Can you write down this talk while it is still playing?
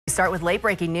Start with late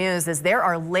breaking news as there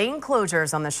are lane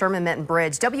closures on the Sherman Minton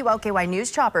Bridge. WLKY news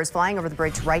choppers flying over the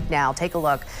bridge right now. Take a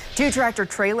look. 2 tractor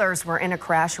trailers were in a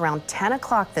crash around 10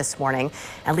 o'clock this morning.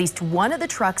 At least one of the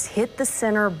trucks hit the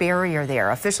center barrier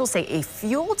there. Officials say a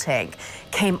fuel tank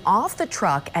came off the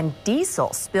truck and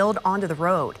diesel spilled onto the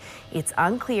road. It's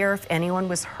unclear if anyone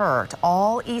was hurt.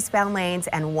 All eastbound lanes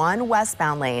and one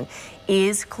westbound lane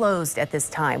is closed at this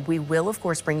time. We will, of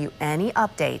course, bring you any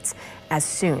updates as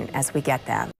soon as we get them.